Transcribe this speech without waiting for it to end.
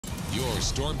Your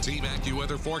Storm Team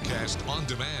AccuWeather forecast on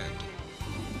demand.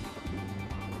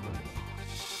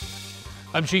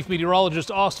 I'm Chief Meteorologist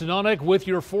Austin Onek with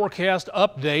your forecast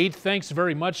update. Thanks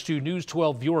very much to News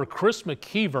 12 viewer Chris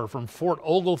McKeever from Fort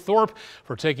Oglethorpe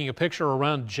for taking a picture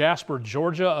around Jasper,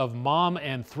 Georgia of Mom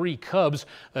and 3 cubs.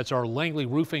 That's our Langley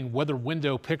Roofing weather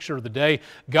window picture of the day.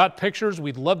 Got pictures?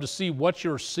 We'd love to see what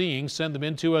you're seeing. Send them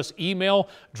in to us. Email,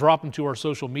 drop them to our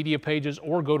social media pages,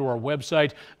 or go to our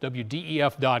website,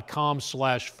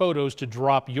 wdef.com/photos, to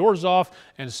drop yours off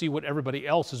and see what everybody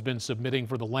else has been submitting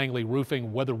for the Langley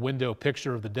Roofing weather window picture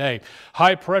of the day.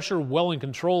 High pressure well in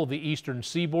control of the eastern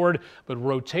seaboard, but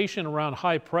rotation around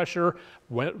high pressure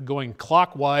going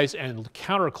clockwise and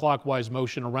counterclockwise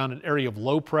motion around an area of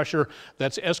low pressure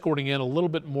that's escorting in a little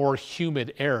bit more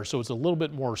humid air, so it's a little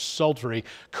bit more sultry.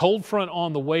 Cold front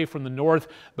on the way from the north,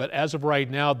 but as of right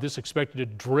now, this expected to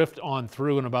drift on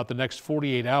through in about the next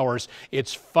 48 hours.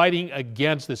 It's fighting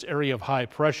against this area of high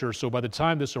pressure, so by the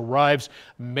time this arrives,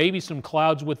 maybe some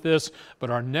clouds with this, but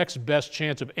our next best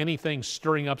chance of anything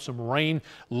stirring up some rain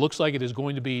looks like it is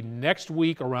going to be next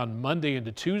week around Monday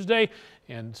into Tuesday,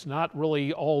 and it's not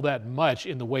really all that much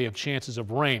in the way of chances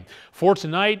of rain. For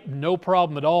tonight, no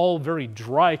problem at all. Very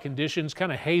dry conditions,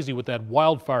 kind of hazy with that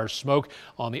wildfire smoke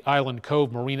on the Island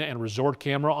Cove Marina and Resort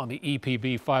camera on the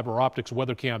EPB Fiber Optics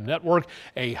WeatherCam network.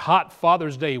 A hot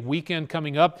Father's Day weekend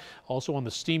coming up, also on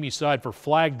the steamy side for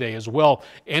Flag Day as well.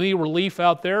 Any relief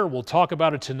out there? We'll talk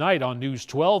about it tonight on News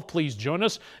 12. Please join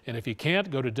us, and if you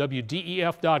can't, go to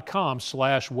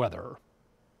WDEF.com/weather.